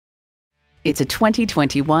It's a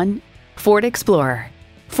 2021 Ford Explorer.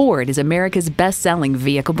 Ford is America's best-selling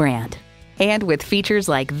vehicle brand. And with features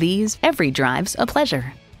like these, every drive's a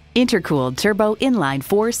pleasure. Intercooled turbo inline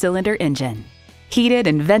 4-cylinder engine, heated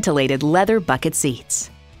and ventilated leather bucket seats,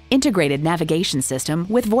 integrated navigation system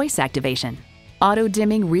with voice activation,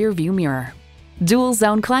 auto-dimming rear view mirror, dual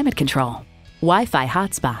zone climate control, Wi-Fi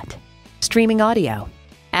hotspot, streaming audio,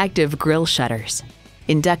 active grille shutters,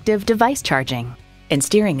 inductive device charging, and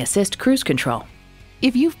steering assist cruise control.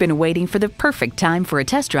 If you've been waiting for the perfect time for a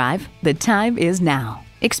test drive, the time is now.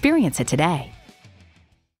 Experience it today.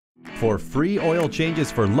 For free oil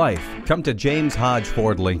changes for life, come to James Hodge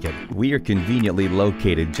Ford Lincoln. We are conveniently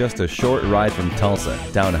located just a short ride from Tulsa,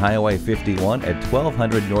 down Highway 51 at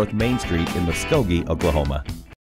 1200 North Main Street in Muskogee, Oklahoma.